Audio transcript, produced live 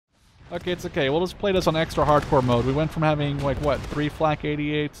Okay, it's okay. We'll just play this on extra hardcore mode. We went from having, like, what, 3 FLAK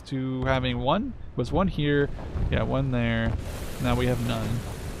 88s to having one? Was one here. Yeah, one there. Now we have none.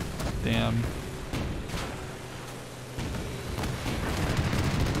 Damn.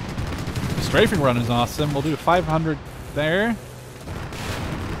 The strafing run is awesome. We'll do 500 there.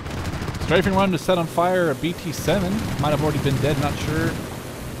 Strafing run to set on fire a BT-7. Might have already been dead, not sure.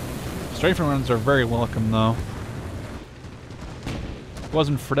 Strafing runs are very welcome, though. If it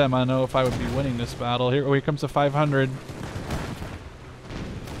wasn't for them, I don't know if I would be winning this battle. Here comes the 500.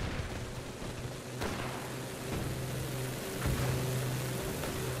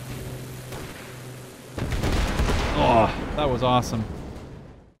 Oh, that was awesome.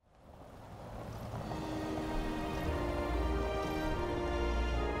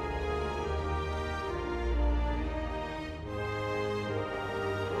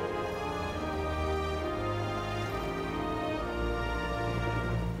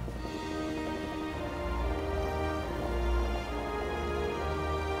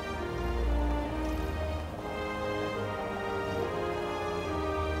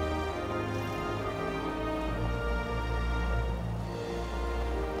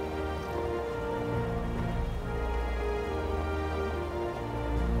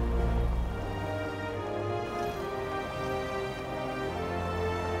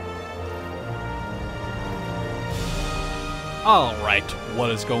 Alright, what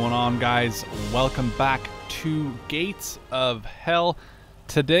is going on, guys? Welcome back to Gates of Hell.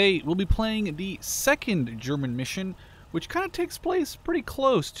 Today we'll be playing the second German mission, which kind of takes place pretty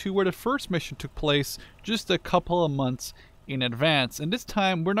close to where the first mission took place, just a couple of months in advance. And this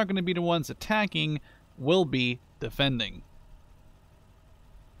time we're not going to be the ones attacking, we'll be defending.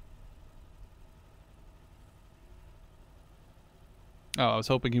 Oh, I was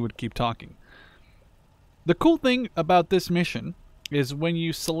hoping he would keep talking. The cool thing about this mission is when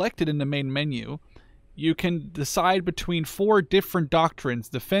you select it in the main menu, you can decide between 4 different doctrines: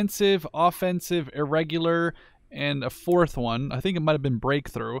 defensive, offensive, irregular, and a 4th one. I think it might have been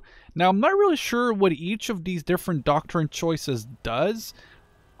breakthrough. Now, I'm not really sure what each of these different doctrine choices does.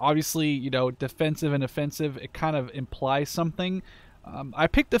 Obviously, you know, defensive and offensive, it kind of implies something. I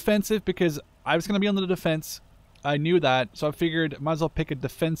picked defensive because I was going to be on the defense. I knew that, so I figured might as well pick a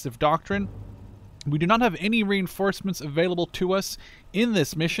defensive doctrine. We do not have any reinforcements available to us in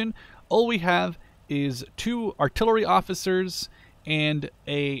this mission. All we have is 2 artillery officers, and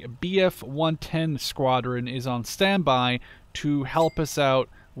a BF-110 squadron is on standby to help us out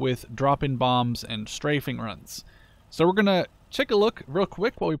with drop-in bombs and strafing runs. So we're going to take a look real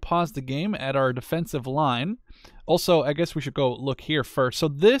quick while we pause the game at our defensive line. Also, I guess we should go look here first. So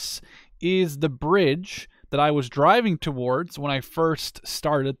this is the bridge that I was driving towards when I first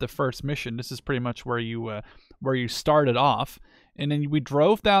started the first mission. This is pretty much where you started off. And then we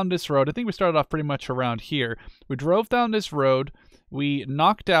drove down this road. I think we started off pretty much around here. We drove down this road. We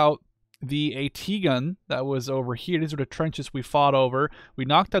knocked out the AT gun that was over here. These are the trenches we fought over. We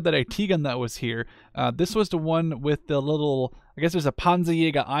knocked out that AT gun that was here. This was the one with the little, I guess there's a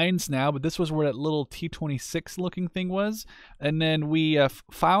Panzerjäger 1 now, but this was where that little T-26 looking thing was. And then we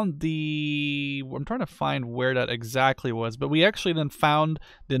found the, I'm trying to find where that exactly was, but we actually then found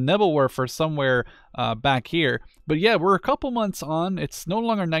the Nebelwerfer somewhere back here. But yeah, we're a couple months on. It's no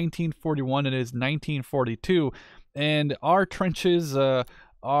longer 1941, it is 1942. And our trenches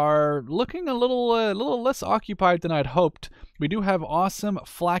are looking a little less occupied than I'd hoped. We do have awesome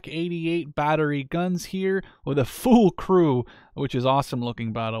FLAK 88 battery guns here with a full crew, which is awesome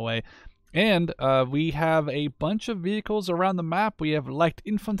looking, by the way. And we have a bunch of vehicles around the map. We have light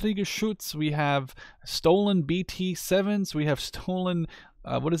Infanteriegeschütz, we have stolen BT-7s, we have stolen,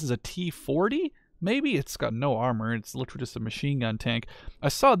 what is this, a T-40? Maybe it's got no armor. It's literally just a machine gun tank. I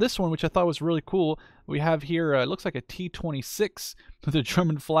saw this one, which I thought was really cool. We have here, it looks like a T-26 with a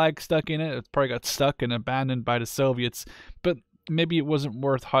German flag stuck in it. It probably got stuck and abandoned by the Soviets. But maybe it wasn't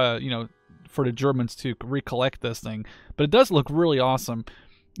worth, you know, for the Germans to recollect this thing. But it does look really awesome.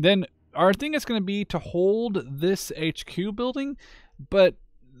 Then our thing is going to be to hold this HQ building, but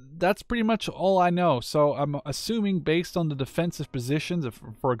that's pretty much all I know. So I'm assuming based on the defensive positions, if,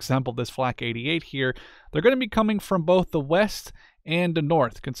 for example, this FLAK 88 here, they're going to be coming from both the west and the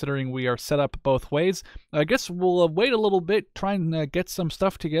north, considering we are set up both ways. I guess we'll wait a little bit, try and get some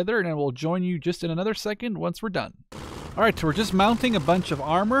stuff together, and then we'll join you just in another second once we're done. Alright, so we're just mounting a bunch of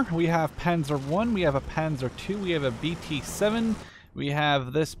armor. We have Panzer I, we have a Panzer II, we have a BT-7, we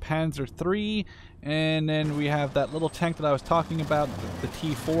have this Panzer III, and then we have that little tank that I was talking about, the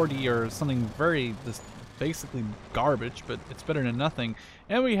T-40 or something very, just basically garbage, but it's better than nothing.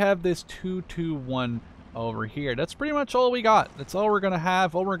 And we have this 221 over here. That's pretty much all we got. That's all we're going to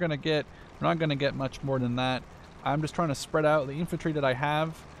have, all we're going to get. We're not going to get much more than that. I'm just trying to spread out the infantry that I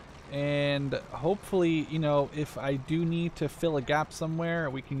have. And hopefully, you know, if I do need to fill a gap somewhere,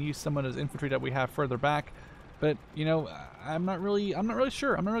 we can use some of those infantry that we have further back. But, you know, I'm not really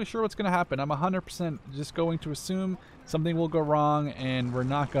sure. I'm not really sure what's going to happen. I'm 100% just going to assume something will go wrong and we're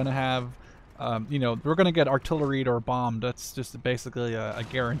not going to have, you know, we're going to get artilleried or bombed. That's just basically a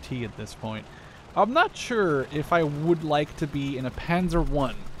guarantee at this point. I'm not sure if I would like to be in a Panzer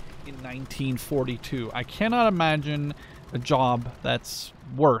I in 1942. I cannot imagine a job that's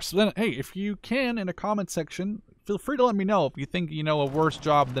worse. Then, hey, if you can, in a comment section, feel free to let me know if you think you know a worse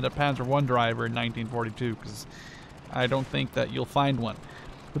job than a Panzer I driver in 1942, because I don't think that you'll find one.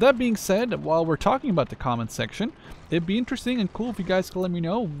 With that being said, while we're talking about the comment section, it'd be interesting and cool if you guys could let me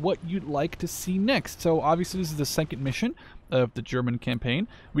know what you'd like to see next. So obviously this is the second mission of the German campaign.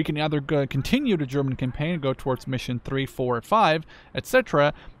 We can either continue the German campaign and go towards mission 3, 4, 5,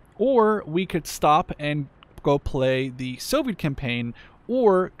 etc., or we could stop and go play the Soviet campaign,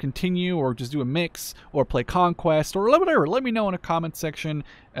 or continue, or just do a mix, or play Conquest, or whatever. Let me know in a comment section,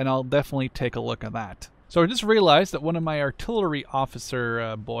 and I'll definitely take a look at that. So I just realized that one of my artillery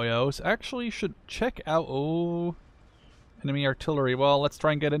officer boyos actually should check out... Oh, enemy artillery. Well, let's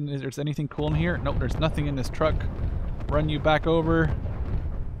try and get in. Is there anything cool in here? Nope, there's nothing in this truck. Run you back over.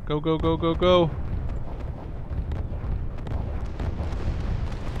 Go, go, go, go, go.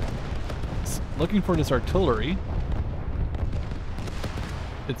 Looking for this artillery.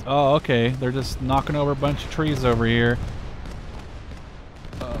 It's, oh, okay. They're just knocking over a bunch of trees over here.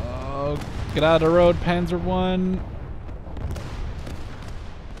 Oh, get out of the road, Panzer I.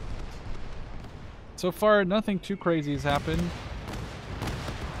 So far, nothing too crazy has happened.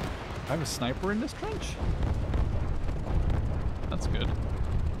 I have a sniper in this trench? That's good.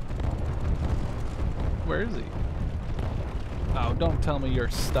 Where is he? Oh, don't tell me you're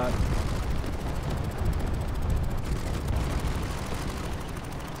stuck.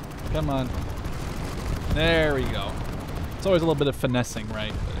 Come on. There we go. It's always a little bit of finessing,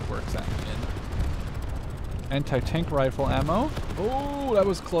 right? But it works out in the end. Anti-tank rifle ammo. Oh, that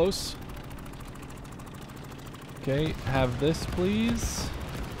was close. Okay, have this, please.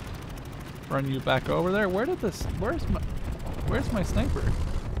 Run you back over there. Where did this... Where's my sniper?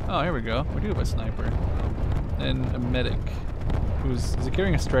 Oh, here we go. We do have a sniper. And a medic. Is he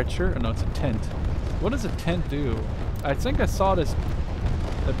carrying a stretcher? Oh, no, it's a tent. What does a tent do? I think I saw this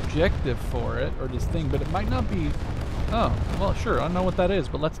objective for it, or this thing, but it might not be... Oh, well, sure, I don't know what that is,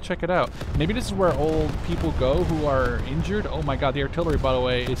 but let's check it out. Maybe this is where old people go who are injured. Oh my god, the artillery, by the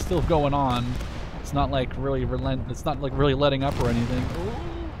way, is still going on. It's not like really it's not like really letting up or anything. Oh,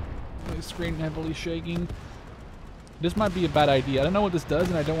 my screen heavily shaking. This might be a bad idea. I don't know what this does,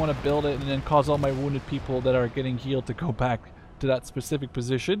 and I don't want to build it and then cause all my wounded people that are getting healed to go back to that specific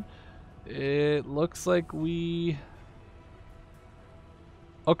position. It looks like we...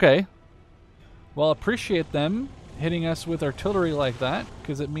 Okay. Well, appreciate them hitting us with artillery like that,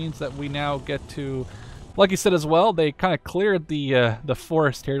 because it means that we now get to, like you said as well, they kind of cleared the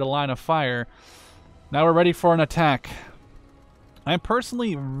forest here, the line of fire. Now we're ready for an attack. I'm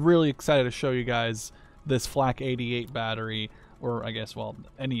personally really excited to show you guys this FLAK 88 battery, or I guess, well,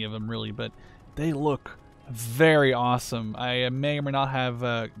 any of them really, but they look very awesome. I may or may not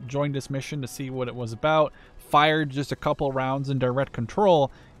have joined this mission to see what it was about, fired just a couple rounds in direct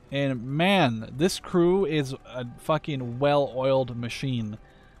control, and man, this crew is a fucking well-oiled machine.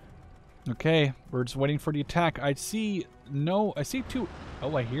 Okay, we're just waiting for the attack. I see two...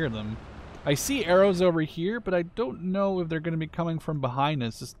 Oh, I hear them. I see arrows over here, but I don't know if they're going to be coming from behind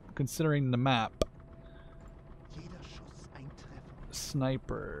us, just considering the map.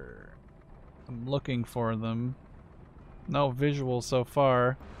 Sniper. I'm looking for them. No visual so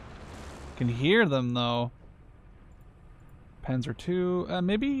far. Can hear them though. Panzer II.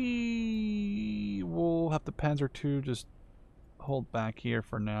 Maybe we'll have the Panzer II just hold back here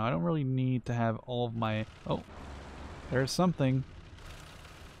for now. I don't really need to have all of my... Oh, there's something.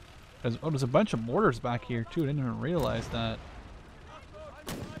 There's a bunch of mortars back here too. I didn't even realize that.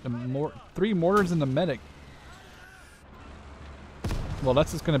 3 mortars in the medic. Well,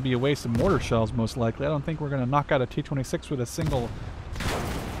 that's just going to be a waste of mortar shells, most likely. I don't think we're going to knock out a T-26 with a single...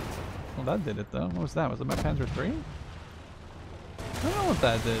 Well, that did it, though. What was that? Was it my Panzer III? I don't know what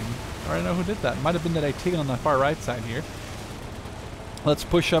that did. I already know who did that. Might have been that AT on the far right side here. Let's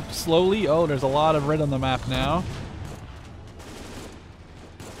push up slowly. Oh, there's a lot of red on the map now.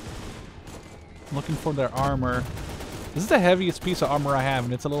 Looking for their armor. This is the heaviest piece of armor I have,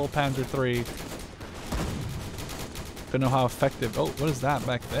 and it's a little Panzer III. Don't know how effective. Oh, what is that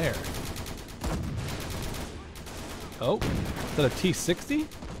back there? Oh, is that a T60?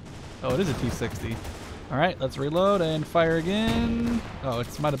 Oh, it is a T60. Alright, let's reload and fire again. Oh,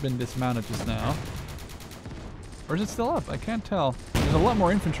 it might have been dismounted just now. Or is it still up? I can't tell. There's a lot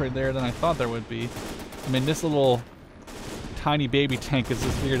more infantry there than I thought there would be. I mean, this little tiny baby tank is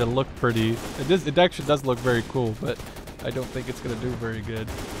just here to look pretty. It actually does look very cool, but I don't think it's going to do very good.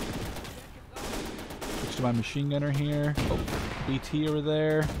 Switch to my machine gunner here. Oh, BT over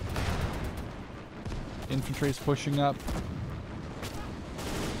there. Infantry's pushing up.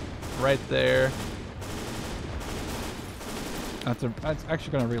 Right there. That's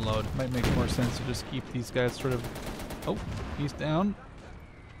actually going to reload. Might make more sense to just keep these guys sort of... Oh, he's down.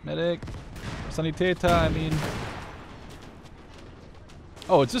 Medic. Saniteta, I mean...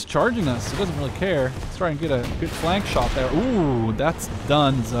 Oh, it's just charging us. It doesn't really care. Let's try and get a good flank shot there. Ooh, that's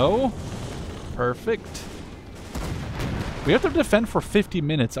done, Zo. Perfect. We have to defend for 50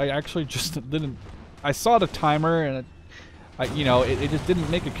 minutes. I actually just didn't... I saw the timer and it just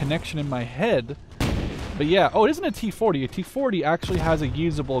didn't make a connection in my head. But yeah, oh, it isn't a T40. A T40 actually has a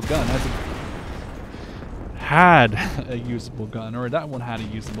usable gun. Had a usable gun, or that one had a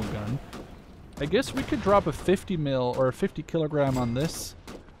usable gun. I guess we could drop a 50 mil or a 50 kilogram on this.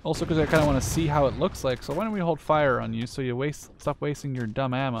 Also, because I kind of want to see how it looks like. So why don't we hold fire on you so you stop wasting your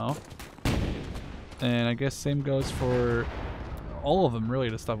dumb ammo. And I guess same goes for all of them,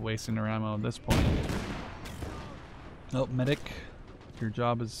 really, to stop wasting their ammo at this point. Oh, medic. Your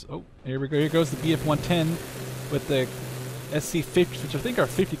job is... Oh, here we go. Here goes the BF-110 with the SC-50s, which I think are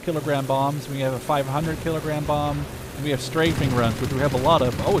 50 kilogram bombs. We have a 500 kilogram bomb. And we have strafing runs, which we have a lot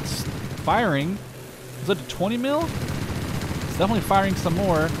of. Oh, it's firing. Is that a 20 mil? It's definitely firing some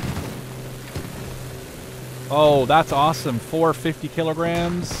more. Oh, that's awesome. 450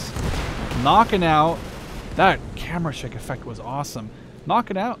 kilograms. Knocking out. That camera shake effect was awesome.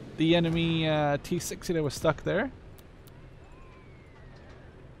 Knocking out the enemy T-60 that was stuck there.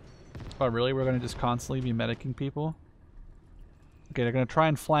 Oh, really? We're going to just constantly be medicing people? Okay, they're going to try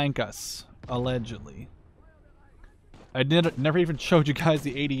and flank us. Allegedly. I never even showed you guys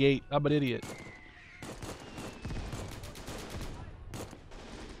the 88. I'm an idiot.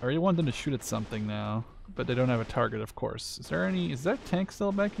 I really want them to shoot at something now. But they don't have a target, of course. Is that tank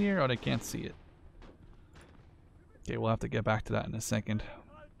still back here? Oh, they can't see it. Okay, we'll have to get back to that in a second.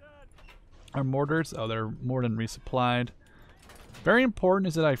 Our mortars, oh, they're more than resupplied. Very important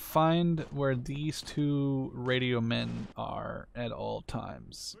is that I find where these two radio men are at all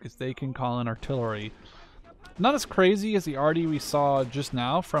times, because they can call in artillery. Not as crazy as the arty we saw just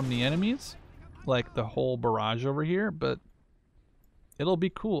now from the enemies, like the whole barrage over here, but it'll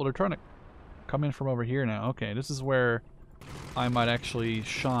be cool. They're trying to come in from over here now. Okay, this is where I might actually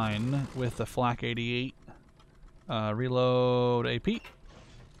shine with the FLAK 88. Reload AP.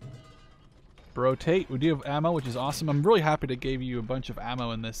 Rotate. We do have ammo, which is awesome. I'm really happy they gave you a bunch of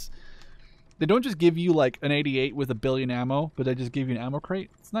ammo in this. They don't just give you like an 88 with 1 billion ammo, but they just give you an ammo crate.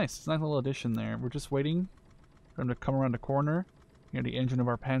 It's nice. It's a nice little addition there. We're just waiting for them to come around the corner. Near the engine of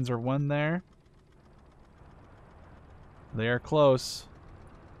our Panzer 1 there. They are close.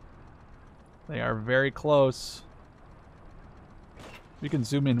 They are very close. We can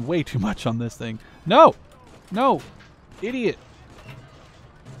zoom in way too much on this thing. No! No! Idiot!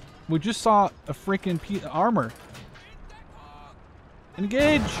 We just saw a freaking piece of armor.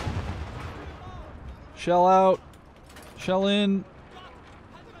 Engage! Shell out. Shell in.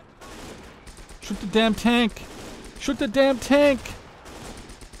 Shoot the damn tank! Shoot the damn tank!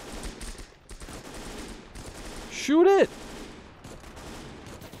 Shoot it!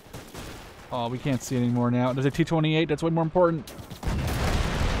 Oh, we can't see it anymore now. There's a T-28. That's way more important.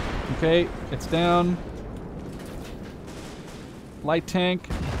 Okay, it's down. Light tank.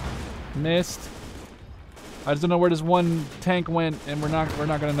 Missed. I just don't know where this one tank went, and we're not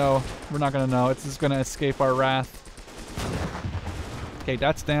gonna know. We're not gonna know. It's just gonna escape our wrath. Okay,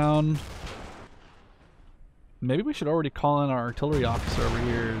 that's down. Maybe we should already call in our artillery officer over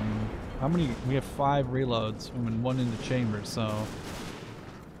here. And how many? We have 5 reloads and 1 in the chamber, so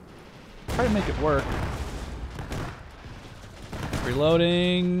try to make it work.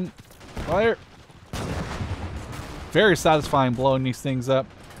 Reloading. Fire. Very satisfying blowing these things up.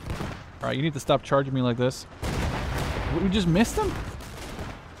 Alright, you need to stop charging me like this. We just missed him?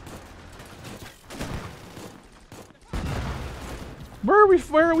 Where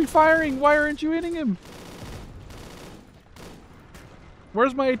are we firing? Why aren't you hitting him?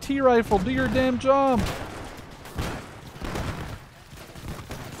 Where's my AT rifle? Do your damn job.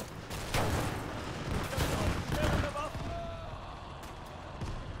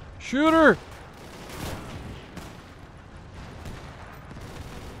 Shoot her!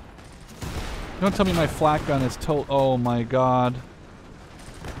 Don't tell me my FLAK gun is oh my god.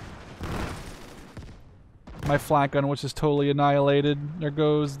 My FLAK gun, which is totally annihilated. There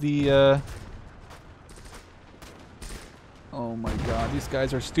goes the, oh my god, these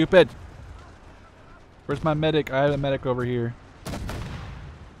guys are stupid. Where's my medic? I have a medic over here.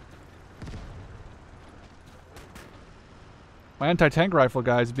 My anti-tank rifle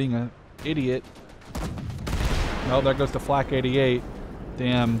guy is being an idiot. Oh, there goes the FLAK 88.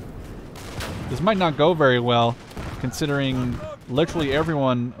 Damn. This might not go very well, considering literally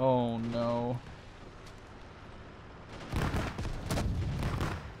everyone... Oh no.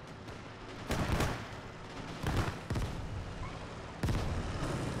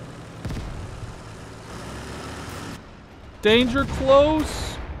 Danger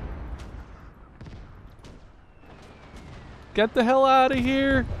close! Get the hell out of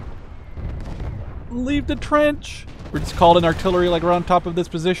here! Leave the trench! We're just called in artillery like we're on top of this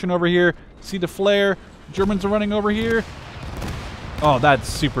position over here. See the flare? Germans are running over here. Oh, that's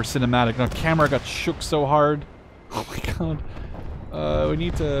super cinematic. The camera got shook so hard. Oh my god. We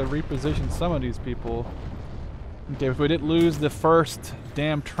need to reposition some of these people. Okay, if we didn't lose the first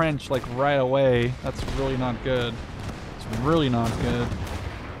damn trench like right away, that's really not good. It's really not good.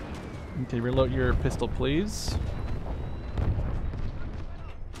 Okay, reload your pistol, please.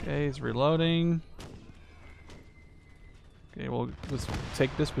 Okay, he's reloading. Okay, well, let's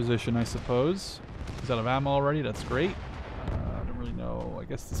take this position, I suppose. He's out of ammo already. That's great. I don't really know. I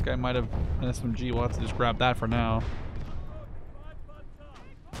guess this guy might have an SMG. We'll have to just grab that for now.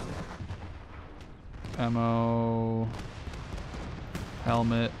 Ammo.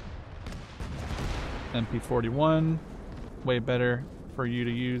 Helmet. MP41. Way better for you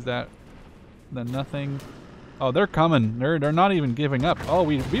to use that than nothing. Oh, they're coming. They're not even giving up. Oh,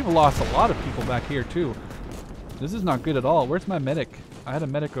 we've lost a lot of people back here too. This is not good at all. Where's my medic? I had a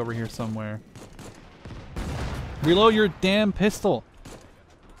medic over here somewhere. Reload your damn pistol,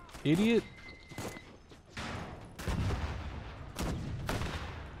 idiot.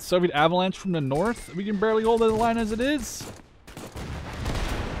 Soviet avalanche from the north. We can barely hold the line as it is.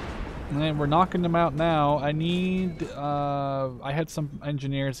 And we're knocking them out now. I need, I had some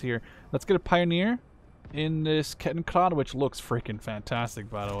engineers here. Let's get a pioneer in this Kettenkrad, which looks freaking fantastic,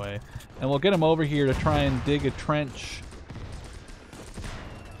 by the way. And we'll get him over here to try and dig a trench.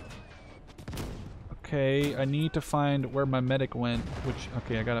 Okay, I need to find where my medic went, which,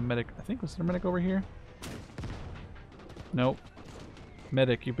 okay, I got a medic. I think, was there a medic over here? Nope.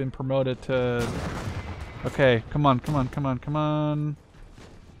 Medic, you've been promoted to... Okay, come on, come on, come on, come on.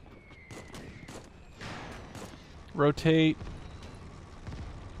 Rotate.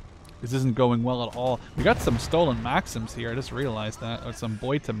 This isn't going well at all. We got some stolen Maxims here. I just realized that. Or some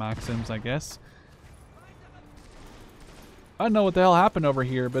Boita Maxims, I guess. I don't know what the hell happened over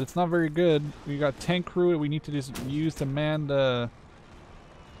here, but it's not very good. We got tank crew we need to just use to man the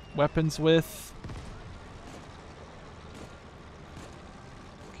weapons with.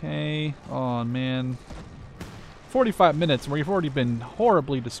 Okay. Oh, man. 45 minutes and we've already been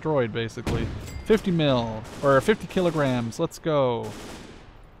horribly destroyed, basically. 50 mil. Or 50 kilograms. Let's go.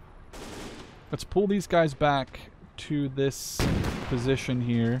 Let's pull these guys back to this position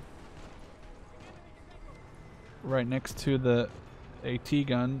here. Right next to the AT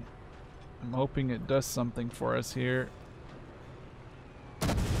gun. I'm hoping it does something for us here.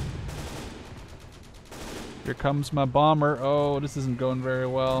 Here comes my bomber. Oh, this isn't going very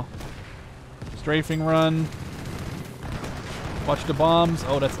well. Strafing run. Watch the bombs.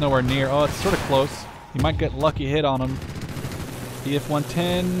 Oh, that's nowhere near. Oh, it's sort of close. You might get lucky hit on him.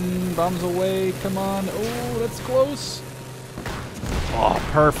 EF-110, bombs away, come on. Oh, that's close. Oh,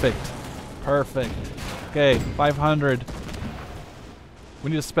 perfect. Perfect. Okay, 500.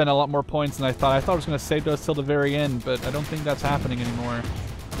 We need to spend a lot more points than I thought. I thought I was going to save those till the very end, but I don't think that's happening anymore.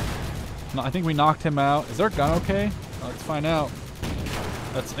 No, I think we knocked him out. Is their gun okay? Let's find out.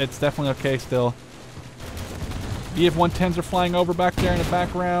 It's definitely okay still. EF-110s are flying over back there in the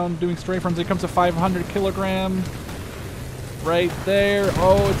background, doing strafe runs. Here comes a 500 kilogram. Right there.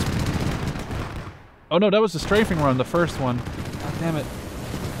 Oh, it's... Oh no, that was the strafing run, the first one. God damn it.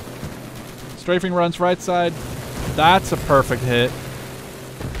 Strafing runs right side. That's a perfect hit.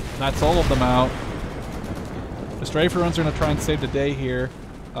 That's all of them out. The strafing runs are going to try and save the day here.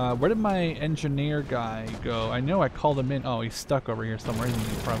 Where did my engineer guy go? I know I called him in. Oh, he's stuck over here somewhere, isn't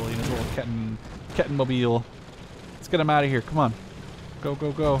he? Probably in his little Kettenmobile. Let's get him out of here. Come on. Go,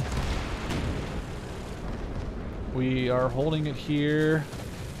 go, go. We are holding it here.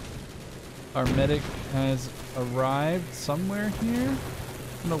 Our medic has arrived somewhere here.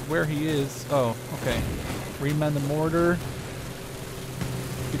 I don't know where he is. Oh, okay. Reman the mortar.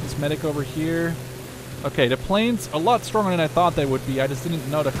 Get the this medic over here. Okay, the planes a lot stronger than I thought they would be. I just didn't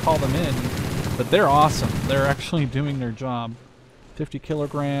know to call them in. But they're awesome. They're actually doing their job. 50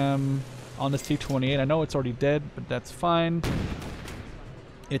 kilogram on this T-28. I know it's already dead, but that's fine.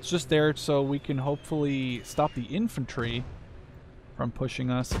 It's just there so we can hopefully stop the infantry from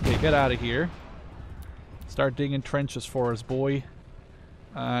pushing us. Okay, get out of here. Start digging trenches for us, boy.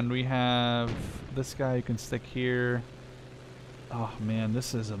 And we have this guy who can stick here. Oh man,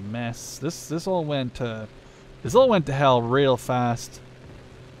 this is a mess. This all went to hell real fast.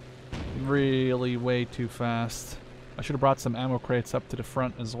 Really way too fast. I should have brought some ammo crates up to the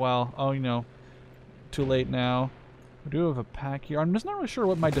front as well. Oh, you know, too late now. We do have a pack here. I'm just not really sure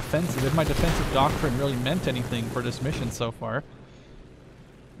what my defense is. If my defensive doctrine really meant anything for this mission so far.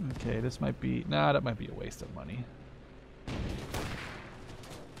 Okay, this might be... Nah, that might be a waste of money.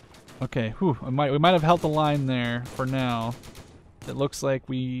 Okay, whew. We might have held the line there for now. It looks like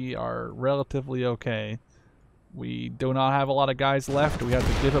we are relatively okay. We do not have a lot of guys left. We have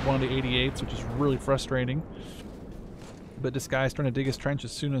to give up one of the 88s, which is really frustrating. But this guy's trying to dig his trench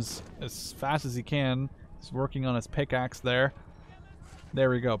as fast as he can. He's working on his pickaxe there. There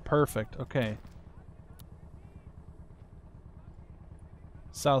we go. Perfect. Okay.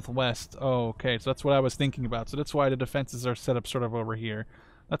 Southwest. Oh, okay. So that's what I was thinking about. So that's why the defenses are set up sort of over here.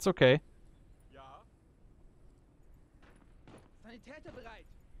 That's okay.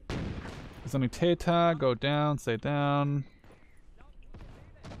 Sanitäter, go down, stay down.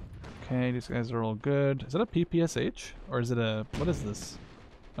 Okay, these guys are all good. Is that a PPSH? Or is it a... What is this?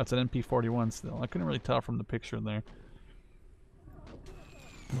 That's an MP41 still. I couldn't really tell from the picture there.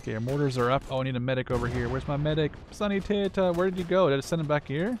 Okay, our mortars are up. Oh, I need a medic over here. Where's my medic? Sanitäter, where did you go? Did I send him back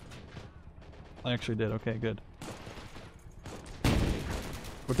here? I actually did. Okay, good.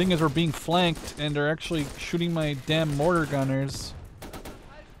 The thing is we're being flanked and they're actually shooting my damn mortar gunners.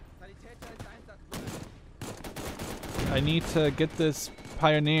 I need to get this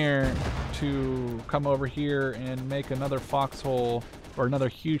pioneer to come over here and make another foxhole or another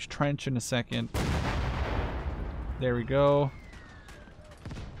huge trench in a second. There we go.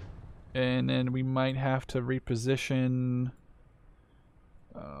 And then we might have to reposition.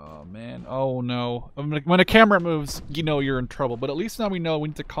 Oh man, oh no. When a camera moves, you know you're in trouble. But at least now we know we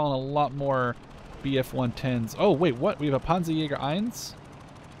need to call in a lot more BF-110s. Oh wait, what? We have a Panzerjäger 1?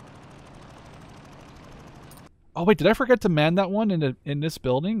 Oh wait, did I forget to man that one in this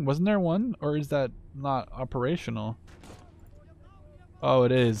building? Wasn't there one? Or is that not operational? Oh,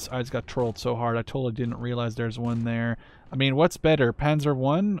 it is. I just got trolled so hard. I totally didn't realize there's one there. I mean, what's better? Panzer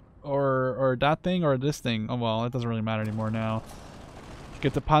 1 or that thing or this thing? Oh well, it doesn't really matter anymore now.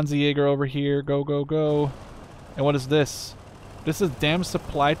 Get the Panzerjäger over here. Go, go, go. And what is this? This is a damn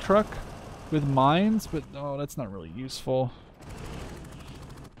supply truck with mines, but oh, that's not really useful.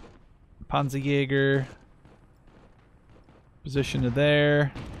 Panzerjäger. Position to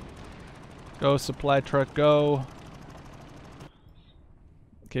there. Go, supply truck, go.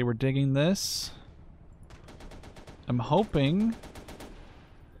 Okay, we're digging this. I'm hoping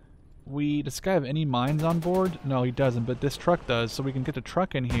does this guy have any mines on board? No, he doesn't, but this truck does, so we can get the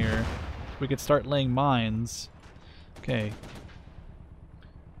truck in here. We can start laying mines. Okay.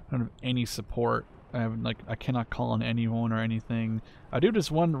 I don't have any support. I cannot call on anyone or anything. I do just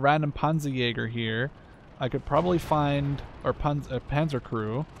one random Panzerjäger here. I could probably find our Panzer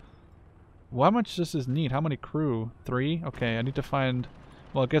crew. Well, how much does this need? How many crew? 3? Okay, I need to find...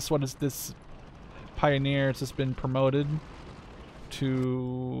 Well, guess what is this pioneer? It's just been promoted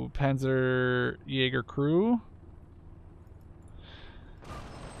to Panzerjäger crew.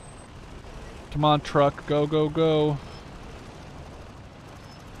 Come on, truck. Go, go, go.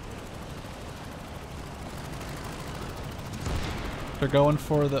 They're going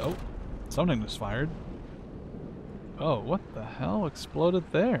for the... Oh, something was fired. Oh, what the hell exploded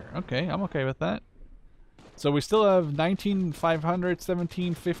there? Okay, I'm okay with that. So we still have 19,500,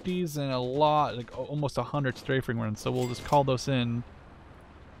 1750s, and a lot, like almost 100 strafing runs. So we'll just call those in.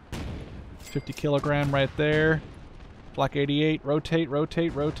 50 kilogram right there. Block 88. Rotate,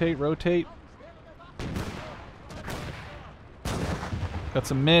 rotate, rotate, rotate. Got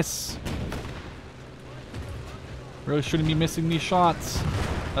some miss. Really shouldn't be missing these shots.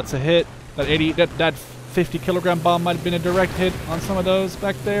 That's a hit. That 50 kilogram bomb might have been a direct hit on some of those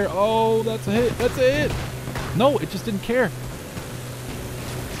back there. Oh, that's a hit. That's a hit. No, it just didn't care.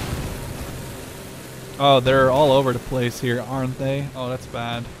 Oh, they're all over the place here, aren't they? Oh, that's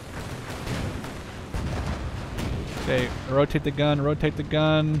bad. Okay, rotate the gun, rotate the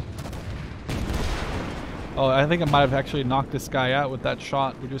gun. Oh, I think I might have actually knocked this guy out with that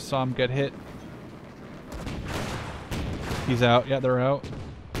shot. We just saw him get hit. He's out. Yeah, they're out.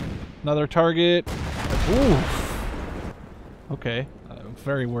 Another target. Oof. Okay.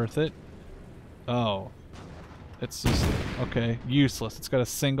 Very worth it. Oh. It's just... Okay. Useless. It's got a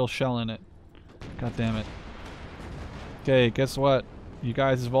single shell in it. God damn it. Okay, guess what? You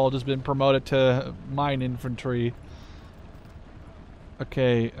guys have all just been promoted to mine infantry.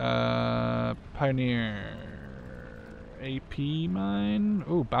 Okay, Pioneer... AP mine?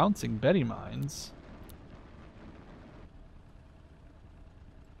 Ooh, bouncing Betty mines.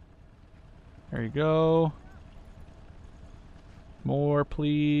 There you go. More,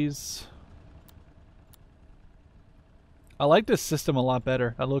 please. I like this system a lot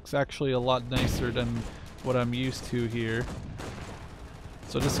better. That looks actually a lot nicer than what I'm used to here.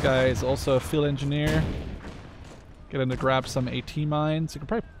 So this guy is also a field engineer. Get him to grab some AT mines. You can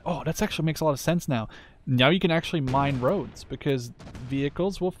probably... Oh, that actually makes a lot of sense now. Now you can actually mine roads because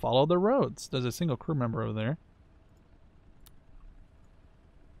vehicles will follow the roads. There's a single crew member over there.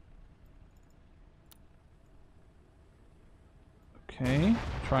 Okay,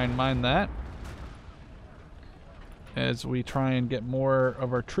 try and mine that. As we try and get more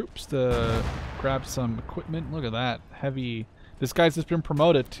of our troops to grab some equipment. Look at that. Heavy. This guy's just been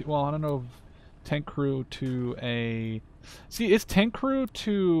promoted to... Well, I don't know if tank crew to a... See, is tank crew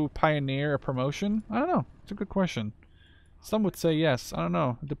to pioneer a promotion? I don't know. It's a good question. Some would say yes. I don't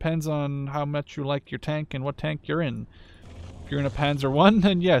know. It depends on how much you like your tank and what tank you're in. If you're in a Panzer 1,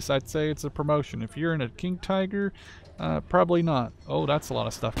 then yes, I'd say it's a promotion. If you're in a King Tiger, probably not. Oh, that's a lot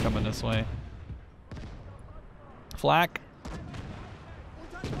of stuff coming this way. FLAK.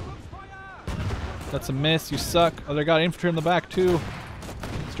 That's a miss. You suck. Oh, they got infantry in the back too.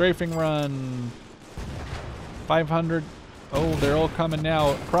 Strafing run. 500. Oh, they're all coming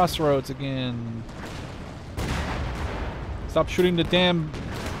now. Crossroads again. Stop shooting the damn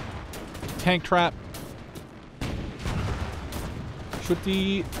tank trap. Shoot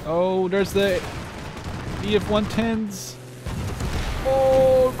the... Oh, there's the EF-110s.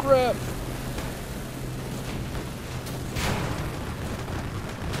 Oh, crap.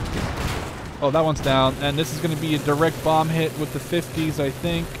 Oh, that one's down. And this is going to be a direct bomb hit with the 50s, I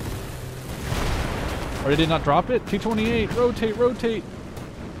think. Or did it not drop it? T-28. Rotate, rotate.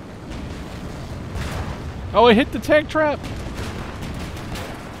 Oh, it hit the tank trap.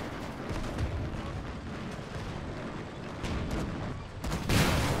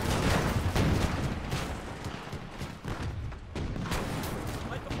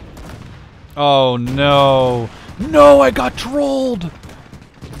 Oh, no. No, I got trolled.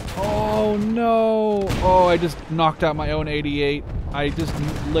 Oh no! Oh, I just knocked out my own 88. I just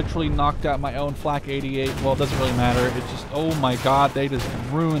literally knocked out my own FLAK 88. Well, it doesn't really matter. It just... Oh my god, they just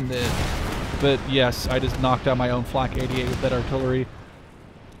ruined it. But yes, I just knocked out my own FLAK 88 with that artillery.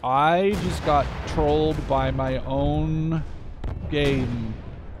 I just got trolled by my own game.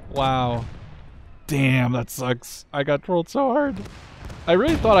 Wow. Damn, that sucks. I got trolled so hard. I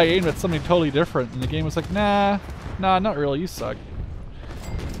really thought I aimed at something totally different, and the game was like, nah, not really, you suck.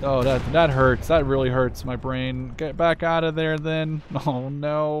 Oh, that hurts. That really hurts my brain. Get back out of there then. Oh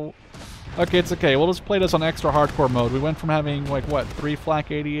no. Okay, it's okay. We'll just play this on extra hardcore mode. We went from having like what, 3 FLAK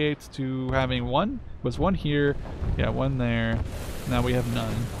 88s to having one. Was one here. Yeah, one there. Now we have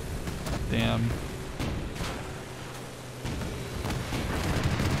none. Damn.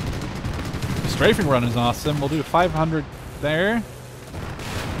 The strafing run is awesome. We'll do 500 there.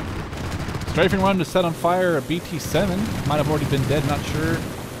 Strafing run to set on fire a BT-7. Might have already been dead, not sure.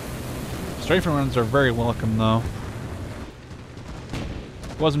 Strafing runs are very welcome, though.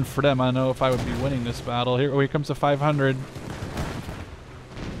 If it wasn't for them, I don't know if I would be winning this battle. Here comes a 500.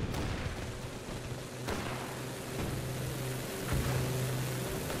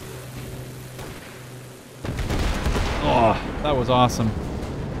 Oh, that was awesome.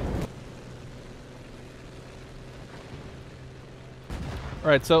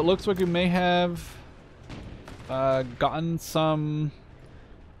 Alright, so it looks like we may have gotten some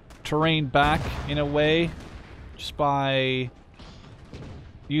terrain back in a way just by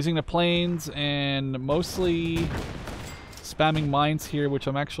using the planes and mostly spamming mines here, which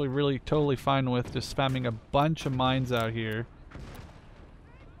I'm actually really totally fine with, just spamming a bunch of mines out here.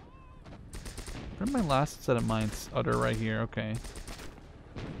 Where's my last set of mines? Oh, they're right here, okay.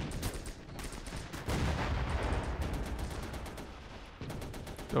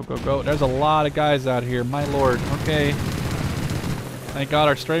 Go, go, go. There's a lot of guys out here, my lord. Okay. Thank God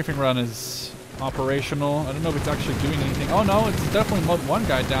our strafing run is operational. I don't know if it's actually doing anything. Oh no, it's definitely mowed one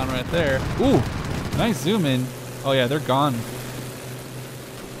guy down right there. Ooh, nice zoom in. Oh yeah, they're gone.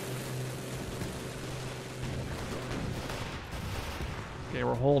 Okay,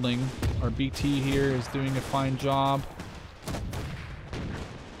 we're holding. Our BT here is doing a fine job.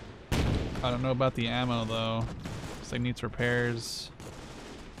 I don't know about the ammo though. Looks like needs repairs.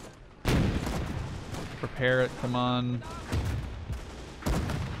 Repair it, come on.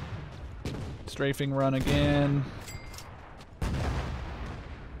 Strafing run again.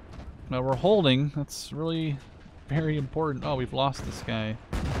 No, we're holding. That's really very important. Oh, we've lost this guy.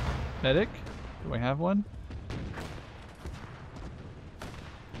 Medic? Do I have one?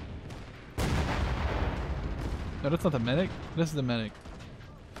 No, that's not the medic. This is the medic.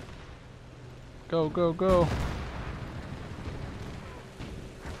 Go, go, go.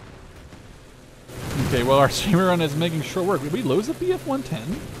 Okay, well, our streamer run is making short work. Did we lose a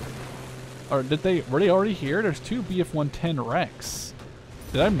BF-110? Or were they already here? There's 2 BF-110 wrecks.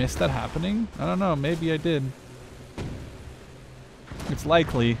 Did I miss that happening? I don't know, maybe I did. It's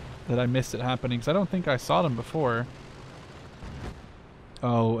likely that I missed it happening, because I don't think I saw them before.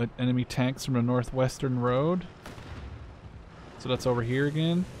 Oh, enemy tanks from the northwestern road. So that's over here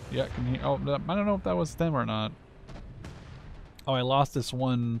again. Yeah, can hear. Oh, I don't know if that was them or not. Oh, I lost this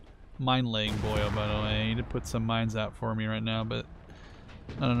one mine-laying boy, by the way. I need to put some mines out for me right now, but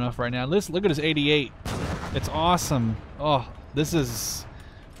not enough right now. Listen, look at this 88. It's awesome. Oh, this is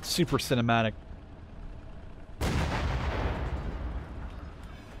super cinematic.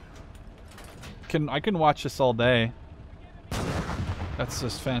 I can watch this all day. That's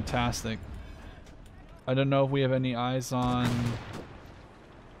just fantastic. I don't know if we have any eyes on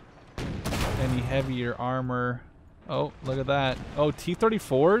any heavier armor. Oh, look at that. Oh,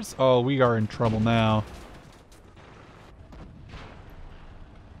 T-34s? Oh, we are in trouble now.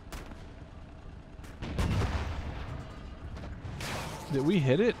 Did we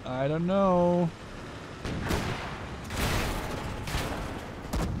hit it? I don't know.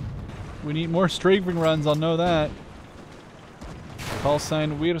 We need more strafing runs, I'll know that. Call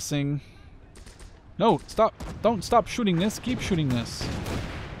sign Wirsing. No, stop. Don't stop shooting this. Keep shooting this.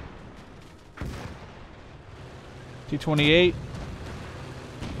 T-28.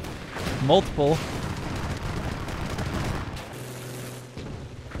 Multiple.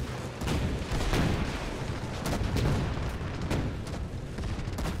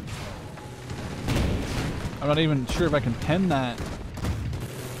 I'm not even sure if I can pen that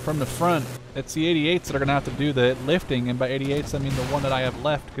from the front. It's the 88s that are going to have to do the lifting, and by 88s I mean the one that I have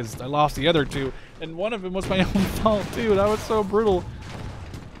left, because I lost the other 2, and one of them was my own fault too. That was so brutal.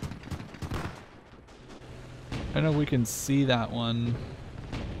 I know we can see that one.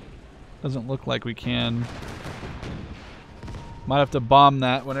 Doesn't look like we can. Might have to bomb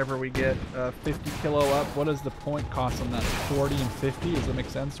that whenever we get 50 kilo up. What is the point cost on that? 40 and 50? Does that make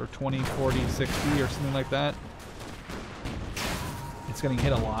sense? Or 20, 40, 60 or something like that? It's getting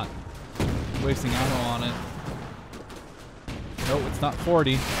hit a lot. Wasting ammo on it. Nope, it's not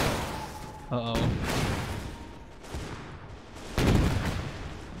 40. Uh-oh.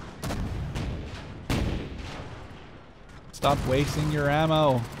 Stop wasting your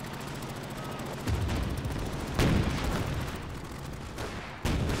ammo.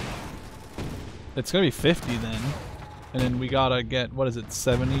 It's gonna be 50 then. And then we gotta get, what is it,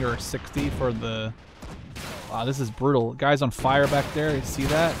 70 or 60 for the... Wow, this is brutal. Guy's on fire back there. You see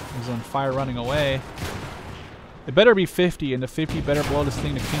that? He's on fire running away. It better be 50, and the 50 better blow this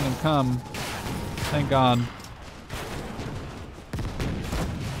thing to Kingdom Come. Thank God.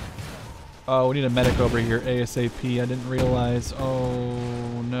 Oh, we need a medic over here ASAP. I didn't realize.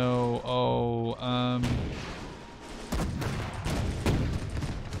 Oh, no. Oh,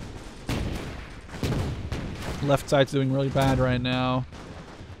 left side's doing really bad right now.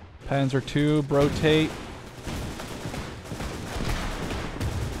 Panzer II, rotate.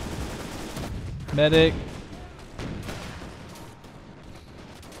 Medic.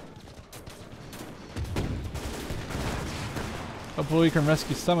 Hopefully we can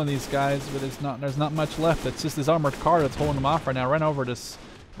rescue some of these guys, but there's not much left. It's just this armored car that's holding them off right now. Run over this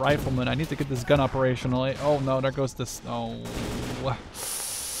rifleman. I need to get this gun operational. Oh no, there goes this. Oh,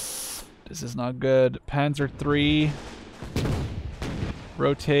 this is not good. Panzer III.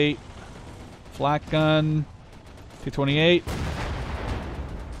 Rotate. Flak gun. T-28.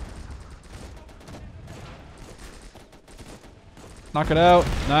 Knock it out.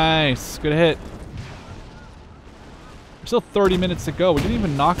 Nice. Good hit. There's still 30 minutes to go. We didn't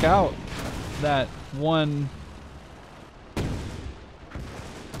even knock out that one.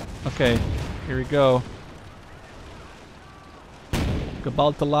 Okay. Here we go.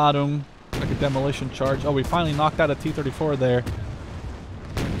 Gebalteladung. Like a demolition charge. Oh, we finally knocked out a T-34 there.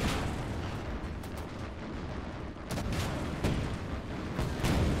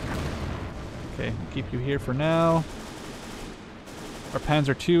 Okay. Keep you here for now. Our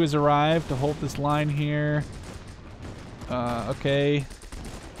Panzer II has arrived to hold this line here. Okay.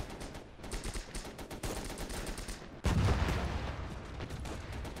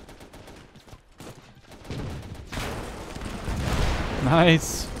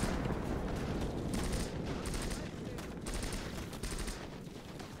 Nice.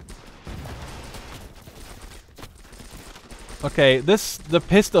 Okay,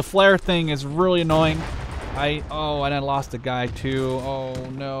 the flare thing is really annoying. Oh, and I lost a guy too. Oh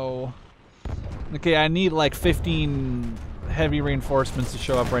no. Okay, I need like 15 heavy reinforcements to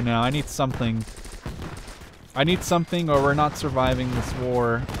show up right now. I need something. I need something or we're not surviving this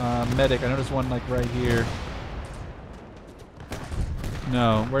war. Medic, I know there's one like right here.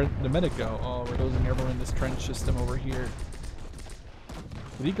 No, where'd the medic go? Oh, we're losing everyone in this trench system over here.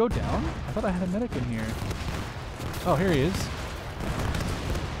 Did he go down? I thought I had a medic in here. Oh, here he is.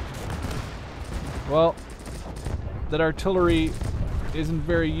 Well, that artillery isn't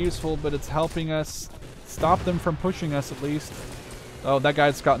very useful, but it's helping us stop them from pushing us at least. Oh, that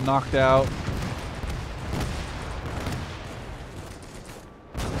guy's got knocked out.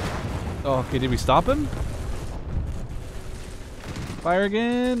 Oh, okay, did we stop him? Fire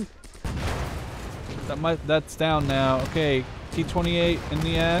again. That's down now. Okay, T-28 in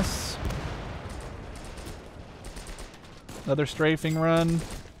the ass. Another strafing run.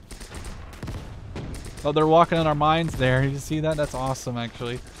 Oh, they're walking on our mines there. You see that? That's awesome,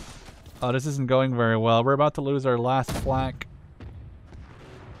 actually. Oh, this isn't going very well. We're about to lose our last FLAK.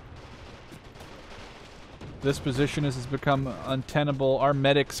 This position has become untenable. Our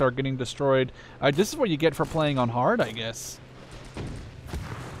medics are getting destroyed. This is what you get for playing on hard, I guess.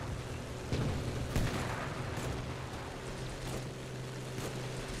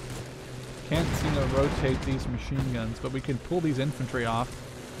 Can't seem to rotate these machine guns, but we can pull these infantry off.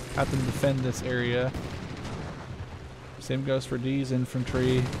 Have them defend this area. Same goes for these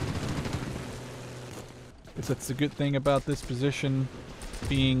infantry. Guess that's the good thing about this position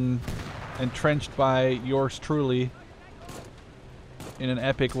being entrenched by yours truly in an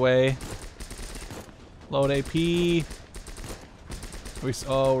epic way. Load AP.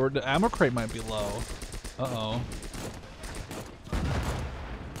 Oh, the ammo crate might be low. Uh-oh.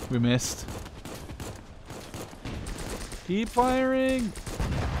 We missed. Keep firing!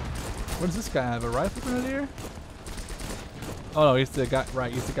 What does this guy have? A rifle grenadier? Oh no, he's the guy,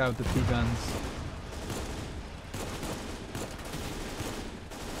 right, he's the guy with the 2 guns.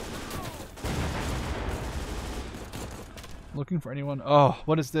 Looking for anyone. Oh,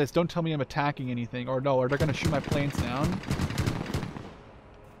 what is this? Don't tell me I'm attacking anything. Or no, are they gonna shoot my planes down?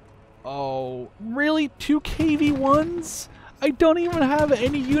 Oh, really? 2 KV-1s? I don't even have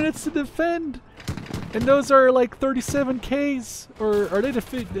any units to defend! And those are like 37Ks, or are they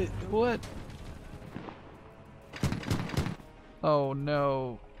what? Oh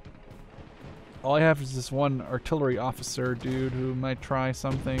no. All I have is this one artillery officer dude who might try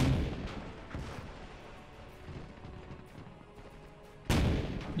something.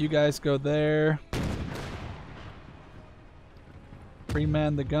 You guys go there.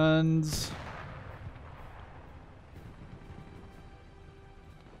 Pre-man the guns.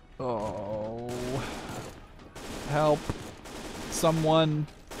 Oh. Help. Someone.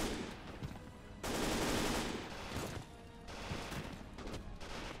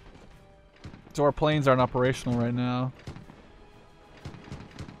 So our planes aren't operational right now.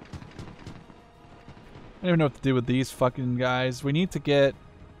 I don't even know what to do with these fucking guys. We need to get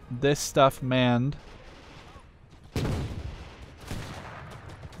this stuff manned.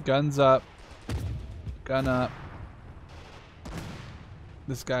 Guns up. Gun up.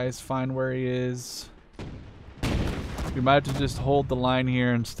 This guy's fine where he is. We might have to just hold the line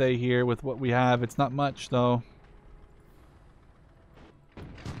here and stay here with what we have. It's not much though.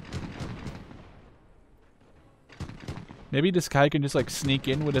 Maybe this guy can just like sneak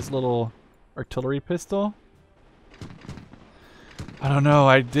in with his little artillery pistol. I don't know.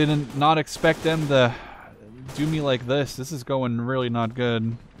 I didn't not expect them to do me like this. This is going really not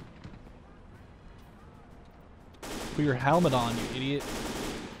good. Put your helmet on, you idiot.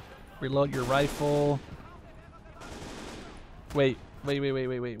 Reload your rifle. Wait.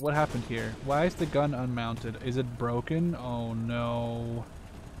 What happened here? Why is the gun unmounted? Is it broken? Oh no.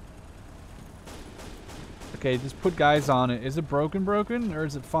 Okay, just put guys on it. Is it broken, or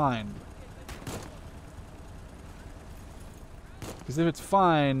is it fine? Because if it's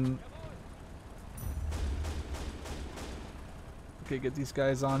fine... Okay, get these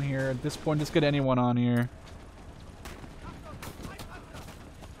guys on here. At this point, just get anyone on here.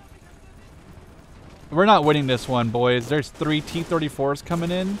 We're not winning this one, boys. There's 3 T-34s coming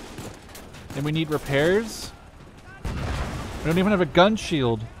in. And we need repairs. We don't even have a gun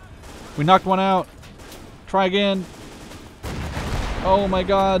shield. We knocked one out. Try again. Oh my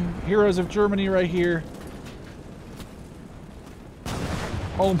god. Heroes of Germany right here.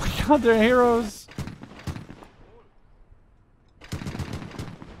 Oh my god, they're heroes.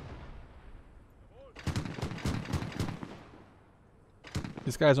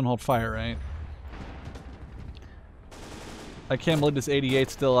 This guy doesn't hold fire, right? I can't believe this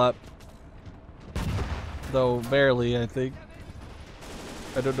 88's still up. Though barely, I think.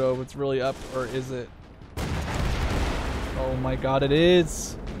 I don't know if it's really up or is it? Oh my god, it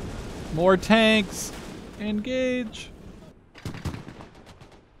is! More tanks! Engage!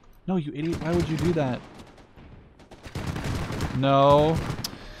 No, you idiot, why would you do that? No.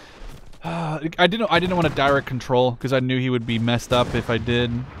 I didn't want to direct control because I knew he would be messed up if I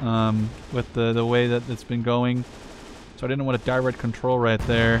did with the way that it's been going. So I didn't want to direct control right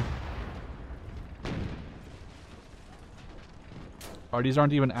there. Oh, these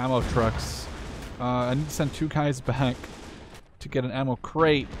aren't even ammo trucks. I need to send 2 guys back to get an ammo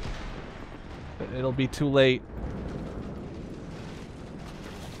crate. But it'll be too late.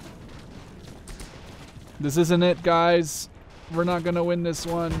 This isn't it, guys. We're not gonna win this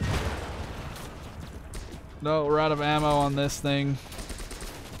one. No, we're out of ammo on this thing.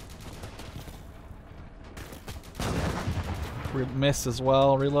 Miss as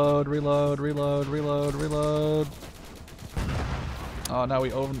well. Reload, reload, reload, reload, reload. Oh, now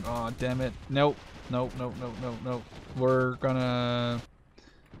we over. Oh, damn it. Nope. Nope, nope, nope, nope, nope. We're gonna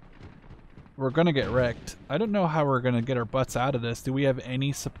get wrecked. I don't know how we're gonna get our butts out of this. Do we have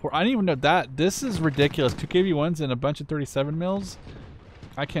any support? I don't even know that. This is ridiculous. 2 KV1s and a bunch of 37 mils.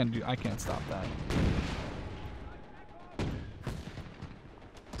 I can't stop that.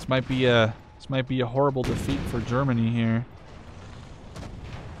 This might be a horrible defeat for Germany here.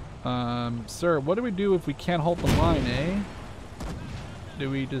 Sir, what do we do if we can't hold the line, eh? Do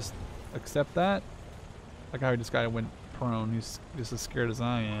we just accept that? Like how this guy went prone. He's just as scared as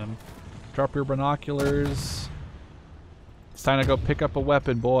I am. Drop your binoculars. It's time to go pick up a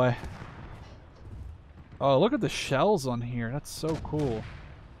weapon, boy. Oh, look at the shells on here. That's so cool.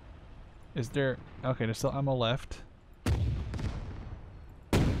 Is there... Okay, there's still ammo left.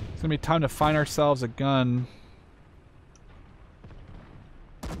 It's gonna be time to find ourselves a gun.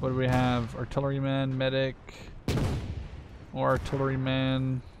 What do we have? Artilleryman, medic, or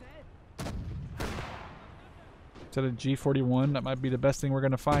artilleryman. Is that a G41? That might be the best thing we're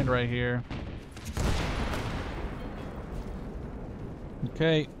gonna find right here.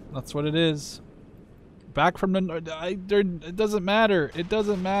 Okay, that's what it is. Back from the... it doesn't matter. It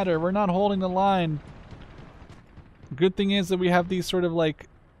doesn't matter. We're not holding the line. Good thing is that we have these sort of like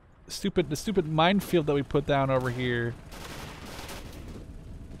the stupid minefield that we put down over here.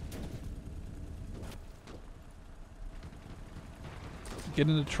 Get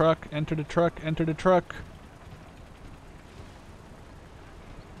in the truck, enter the truck, enter the truck.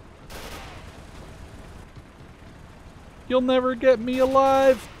 You'll never get me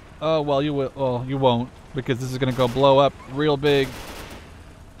alive. Oh, well, you will. Oh, you won't, because this is gonna go blow up real big.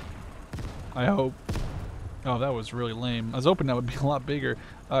 I hope. Oh, that was really lame. I was hoping that would be a lot bigger.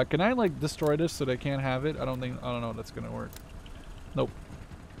 Can I like destroy this so they can't have it? I don't know if that's gonna work. Nope.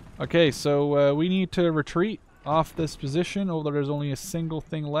 Okay, so we need to retreat off this position, although there's only a single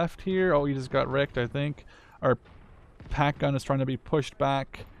thing left here. Oh, he just got wrecked, I think. Our pack gun is trying to be pushed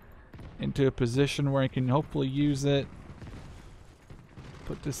back into a position where I can hopefully use it.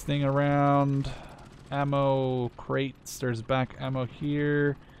 Put this thing around. Ammo crates. There's back ammo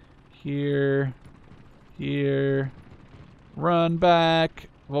here, here, here. Run back.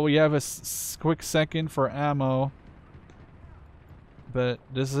 Well, we have a quick second for ammo, but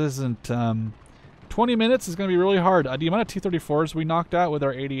this isn't 20 minutes is going to be really hard. The amount of T-34s we knocked out with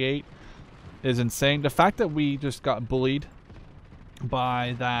our 88 is insane. The fact that we just got bullied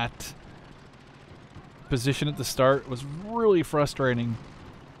by that position at the start was really frustrating.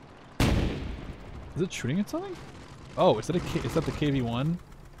 Is it shooting at something? Oh, is that the KV-1?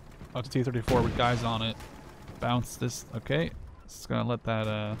 Oh, it's a T-34 with guys on it. Bounce this. Okay. Just going to let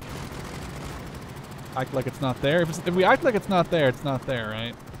that act like it's not there. If we act like it's not there,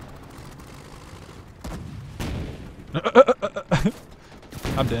 right?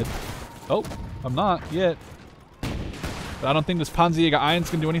 I'm dead. Oh, I'm not yet. But I don't think this Panzerjäger Iron's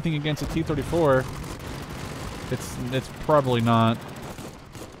can do anything against a T-34. It's probably not.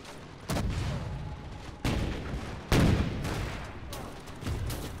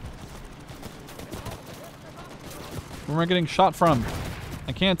 Where am I getting shot from?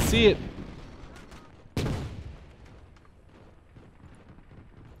 I can't see it.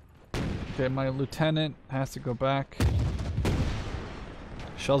 Okay, my lieutenant has to go back.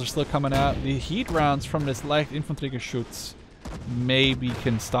 Shells are still coming out. The heat rounds from this light infantry geschütz maybe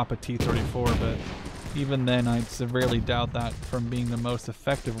can stop a T-34, but even then I severely doubt that from being the most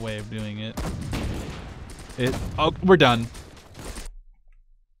effective way of doing it. Oh, we're done.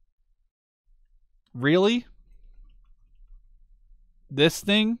 Really? This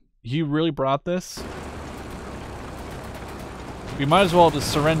thing, you really brought this? We might as well just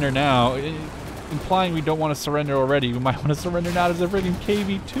surrender now. Implying we don't want to surrender already. We might want to surrender now to the friggin'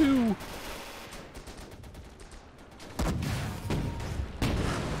 KV2.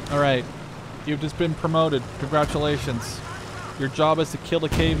 Alright. You've just been promoted. Congratulations. Your job is to kill the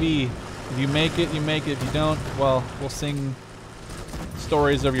KV. If you make it, you make it. If you don't, well, we'll sing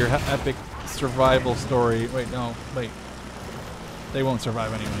stories of your epic survival story. Wait, no. Wait. They won't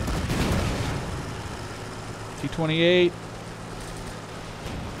survive anyway. T-28.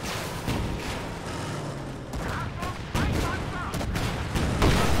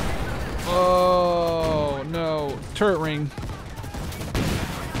 Oh, no. Turret ring.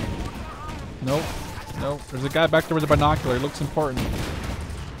 Nope. Nope. There's a guy back there with a binocular. It looks important.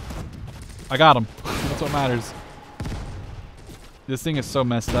 I got him. That's what matters. This thing is so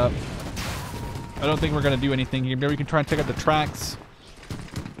messed up. I don't think we're going to do anything here. Maybe we can try and take out the tracks.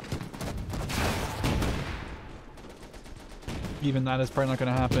 Even that is probably not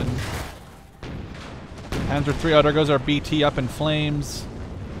going to happen. Panzer 3. Oh, there goes our BT up in flames.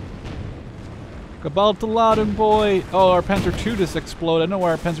 Gebalteladen, boy! Oh, our Panzer 2 just exploded. I don't know why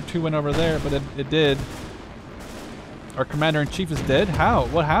our Panzer 2 went over there, but it did. Our Commander-in-Chief is dead? How?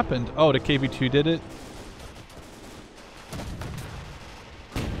 What happened? Oh, the KV-2 did it?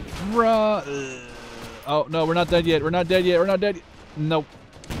 Oh, no, we're not dead yet. We're not dead yet. We're not dead yet. Nope.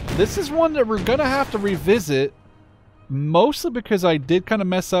 This is one that we're gonna have to revisit. Mostly because I did kind of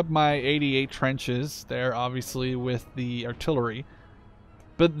mess up my 88 trenches there, obviously, with the artillery.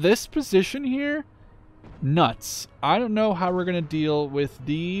 But this position here, nuts. I don't know how we're going to deal with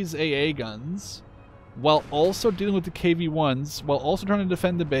these AA guns while also dealing with the KV-1s, while also trying to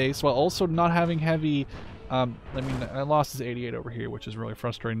defend the base, while also not having heavy... I mean, I lost this 88 over here, which is really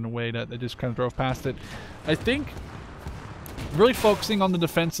frustrating in a way that I just kind of drove past it. I think really focusing on the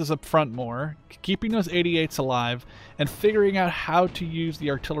defenses up front more, keeping those 88s alive, and figuring out how to use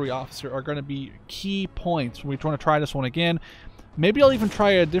the artillery officer are going to be key points when we want to try this one again. Maybe I'll even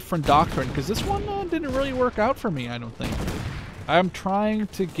try a different doctrine, because this one didn't really work out for me, I don't think. I'm trying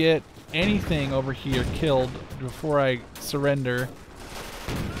to get anything over here killed before I surrender.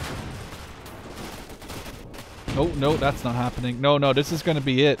 Oh, no, that's not happening. No, no, this is going to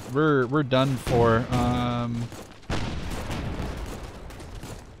be it. We're done for.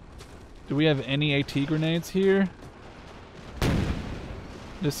 Do we have any AT grenades here?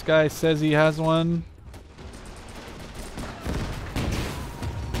 This guy says he has one.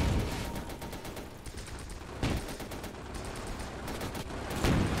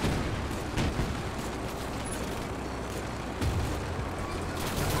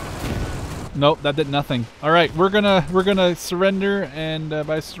 Nope, that did nothing. All right, we're gonna surrender, and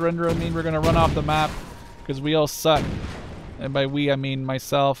by surrender I mean we're gonna run off the map because we all suck. And by we I mean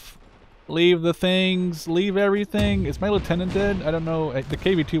myself. Leave the things, leave everything. Is my lieutenant dead? I don't know. The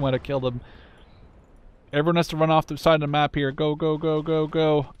KV-2 might have killed him. Everyone has to run off the side of the map here. Go, go, go, go,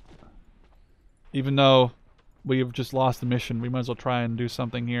 go. Even though we have just lost the mission, we might as well try and do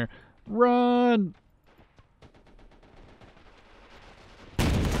something here. Run!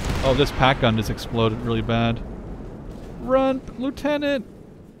 Oh, this pack gun just exploded really bad. Run, Lieutenant!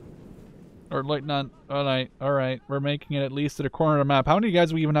 Or Lieutenant. Alright, alright. We're making it at least to the corner of the map. How many guys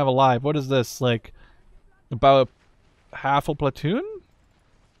do we even have alive? What is this? Like, about half a platoon?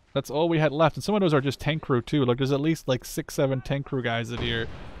 That's all we had left. And some of those are just tank crew too. Like, there's at least like 6-7 tank crew guys in here.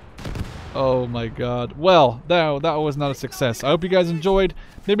 Oh my god. Well, that was not a success. I hope you guys enjoyed.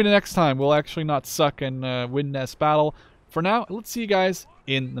 Maybe the next time we'll actually not suck and win this battle. For now, let's see you guys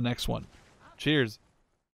in the next one. Cheers.